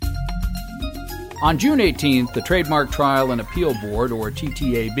On June 18th, the Trademark Trial and Appeal Board, or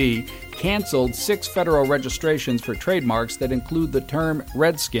TTAB, canceled 6 federal registrations for trademarks that include the term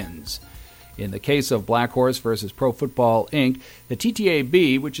Redskins. In the case of Blackhorse versus Pro Football, Inc., the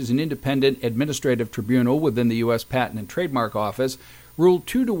TTAB, which is an independent administrative tribunal within the U.S. Patent and Trademark Office, ruled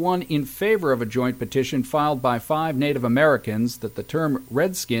 2-1 in favor of a joint petition filed by 5 Native Americans that the term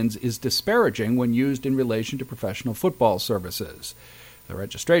Redskins is disparaging when used in relation to professional football services. The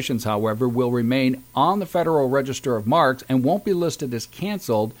registrations, however, will remain on the Federal Register of Marks and won't be listed as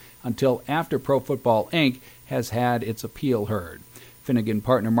canceled until after Pro Football, Inc. has had its appeal heard. Finnegan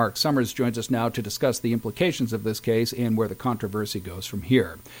partner Mark Sommers joins us now to discuss the implications of this case and where the controversy goes from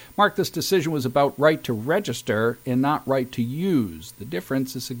here. Mark, this decision was about right to register and not right to use. The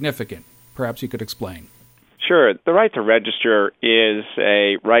difference is significant. Perhaps you could explain. Sure. The right to register is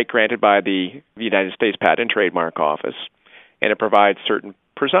a right granted by the United States Patent and Trademark Office, and it provides certain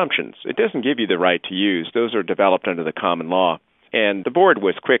presumptions. It doesn't give you the right to use. Those are developed under the common law. And the board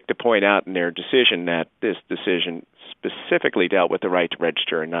was quick to point out in their decision that this decision specifically dealt with the right to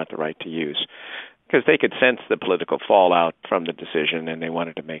register and not the right to use, because they could sense the political fallout from the decision, and they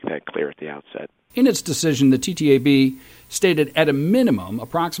wanted to make that clear at the outset. In its decision, the TTAB stated at a minimum,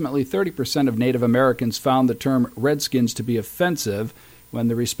 approximately 30% of Native Americans found the term Redskins to be offensive when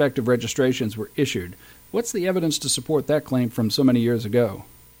the respective registrations were issued. What's the evidence to support that claim from so many years ago?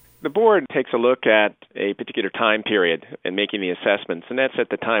 The board takes a look at a particular time period in making the assessments, and that's at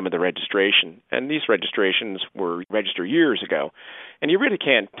the time of the registration. And these registrations were registered years ago. And you really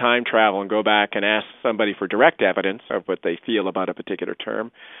can't time travel and go back and ask somebody for direct evidence of what they feel about a particular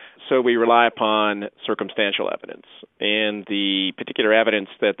term. So we rely upon circumstantial evidence. And the particular evidence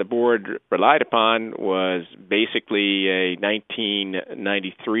that the board relied upon was basically a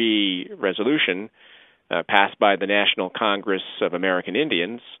 1993 resolution passed by the National Congress of American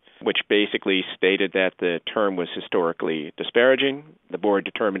Indians, which basically stated that the term was historically disparaging. The board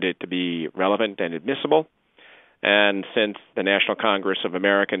determined it to be relevant and admissible. And since the National Congress of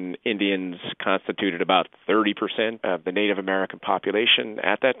American Indians constituted about 30% of the Native American population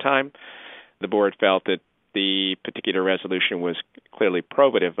at that time, the board felt that the particular resolution was clearly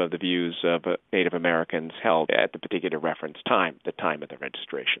probative of the views of Native Americans held at the particular reference time, the time of the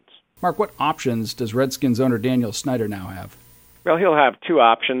registrations. Mark, what options does Redskins owner Daniel Snyder now have? Well, he'll have 2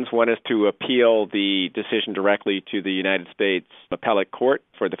 options. One is to appeal the decision directly to the United States Appellate Court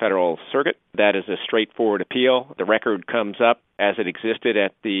for the Federal Circuit. That is a straightforward appeal. The record comes up as it existed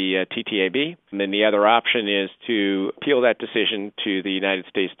at the TTAB. And then the other option is to appeal that decision to the United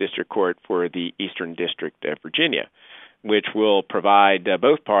States District Court for the Eastern District of Virginia, which will provide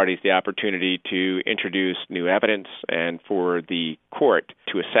both parties the opportunity to introduce new evidence and for the court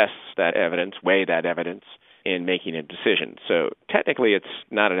to assess that evidence, weigh that evidence, in making a decision. So technically it's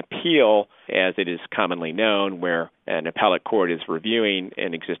not an appeal as it is commonly known, where an appellate court is reviewing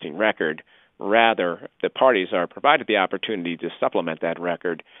an existing record. Rather, the parties are provided the opportunity to supplement that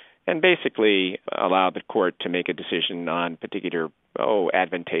record and basically allow the court to make a decision on particular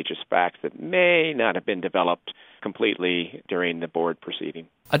advantageous facts that may not have been developed completely during the board proceeding.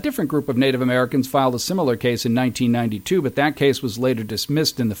 A different group of Native Americans filed a similar case in 1992, but that case was later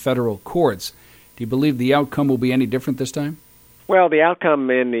dismissed in the federal courts. Do you believe the outcome will be any different this time? Well, the outcome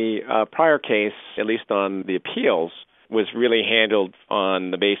in the prior case, at least on the appeals, was really handled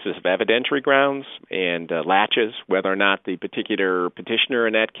on the basis of evidentiary grounds and laches, whether or not the particular petitioner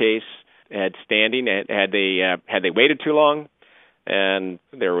in that case had standing, had they waited too long, and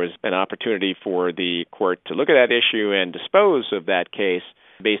there was an opportunity for the court to look at that issue and dispose of that case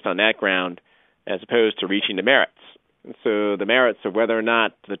based on that ground, as opposed to reaching the merits. So the merits of whether or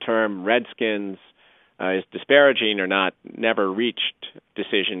not the term Redskins is disparaging or not never reached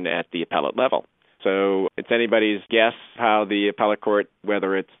decision at the appellate level. So it's anybody's guess how the appellate court,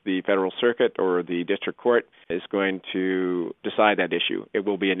 whether it's the Federal Circuit or the District Court, is going to decide that issue. It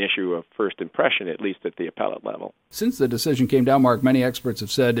will be an issue of first impression, at least at the appellate level. Since the decision came down, Mark, many experts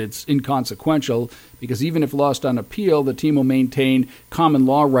have said it's inconsequential because even if lost on appeal, the team will maintain common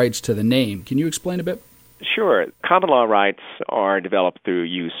law rights to the name. Can you explain a bit? Sure. Common law rights are developed through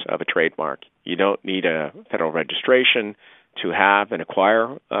use of a trademark. You don't need a federal registration to have and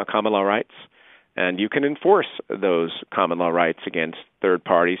acquire common law rights. And you can enforce those common law rights against third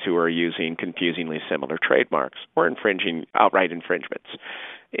parties who are using confusingly similar trademarks or infringing outright infringements.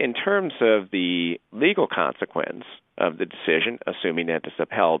 In terms of the legal consequence of the decision, assuming that it's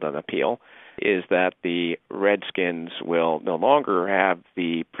upheld on appeal, is that the Redskins will no longer have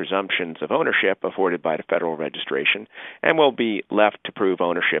the presumptions of ownership afforded by the federal registration and will be left to prove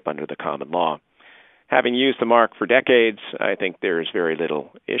ownership under the common law. Having used the mark for decades, I think there is very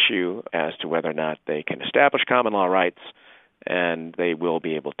little issue as to whether or not they can establish common law rights, and they will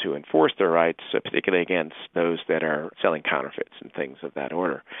be able to enforce their rights, particularly against those that are selling counterfeits and things of that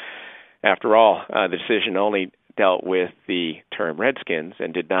order. After all, the decision only dealt with the term Redskins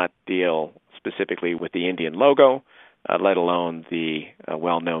and did not deal specifically with the Indian logo, let alone the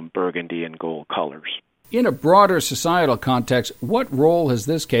well-known burgundy and gold colors. In a broader societal context, what role has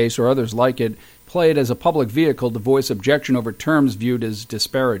this case, or others like it, played as a public vehicle to voice objection over terms viewed as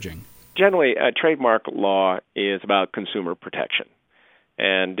disparaging? Generally, trademark law is about consumer protection,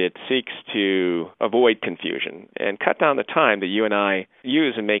 and it seeks to avoid confusion and cut down the time that you and I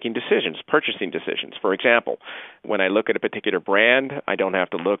use in making decisions, purchasing decisions. For example, when I look at a particular brand, I don't have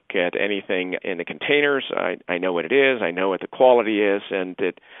to look at anything in the containers. I know what it is, I know what the quality is, and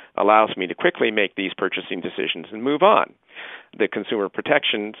it allows me to quickly make these purchasing decisions and move on. The consumer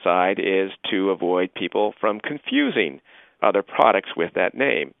protection side is to avoid people from confusing other products with that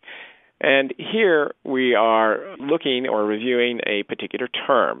name. And here we are looking or reviewing a particular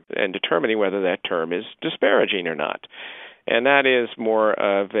term and determining whether that term is disparaging or not. And that is more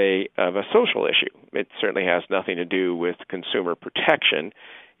of a social issue. It certainly has nothing to do with consumer protection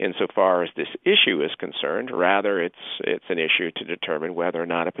insofar as this issue is concerned. Rather, it's an issue to determine whether or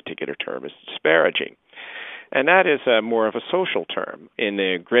not a particular term is disparaging. And that is more of a social term. In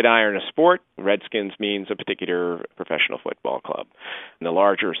the gridiron of sport, Redskins means a particular professional football club. In the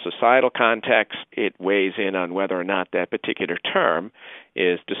larger societal context, it weighs in on whether or not that particular term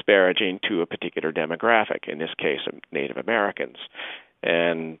is disparaging to a particular demographic, in this case, Native Americans.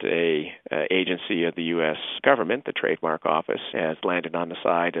 And a agency of the U.S. government, the Trademark Office, has landed on the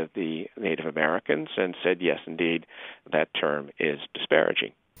side of the Native Americans and said, yes, indeed, that term is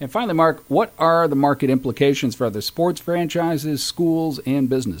disparaging. And finally, Mark, what are the market implications for other sports franchises, schools, and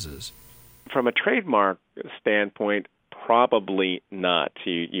businesses? From a trademark standpoint, probably not.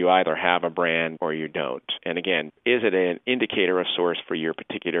 You either have a brand or you don't. And again, is it an indicator of source for your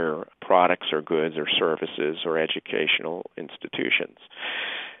particular products or goods or services or educational institutions?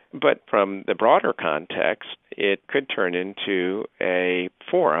 But from the broader context, it could turn into a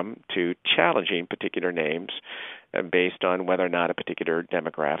forum to challenging particular names based on whether or not a particular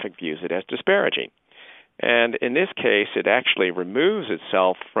demographic views it as disparaging. And in this case, it actually removes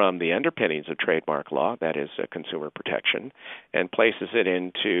itself from the underpinnings of trademark law, that is consumer protection, and places it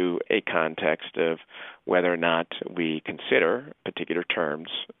into a context of whether or not we consider particular terms,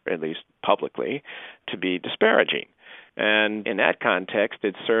 at least publicly, to be disparaging. And in that context,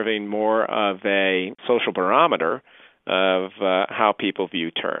 it's serving more of a social barometer of how people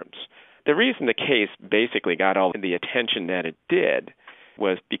view terms. The reason the case basically got all the attention that it did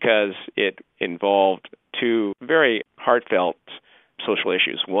was because it involved two very heartfelt social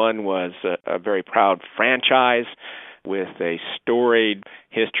issues. One was a very proud franchise with a storied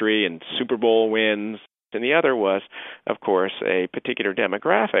history and Super Bowl wins. And the other was, of course, a particular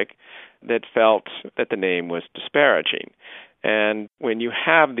demographic that felt that the name was disparaging. And when you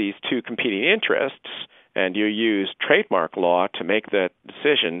have these two competing interests and you use trademark law to make that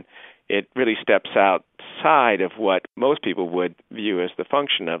decision, it really steps outside of what most people would view as the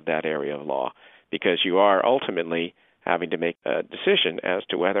function of that area of law, because you are ultimately having to make a decision as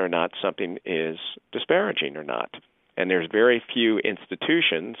to whether or not something is disparaging or not. And there's very few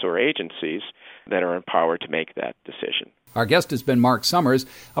institutions or agencies that are empowered to make that decision. Our guest has been Mark Sommers,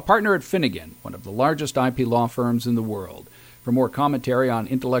 a partner at Finnegan, one of the largest IP law firms in the world. For more commentary on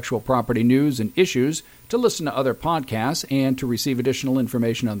intellectual property news and issues, to listen to other podcasts, and to receive additional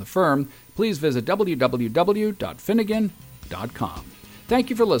information on the firm, please visit www.finnegan.com.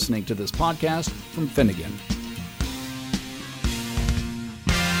 Thank you for listening to this podcast from Finnegan.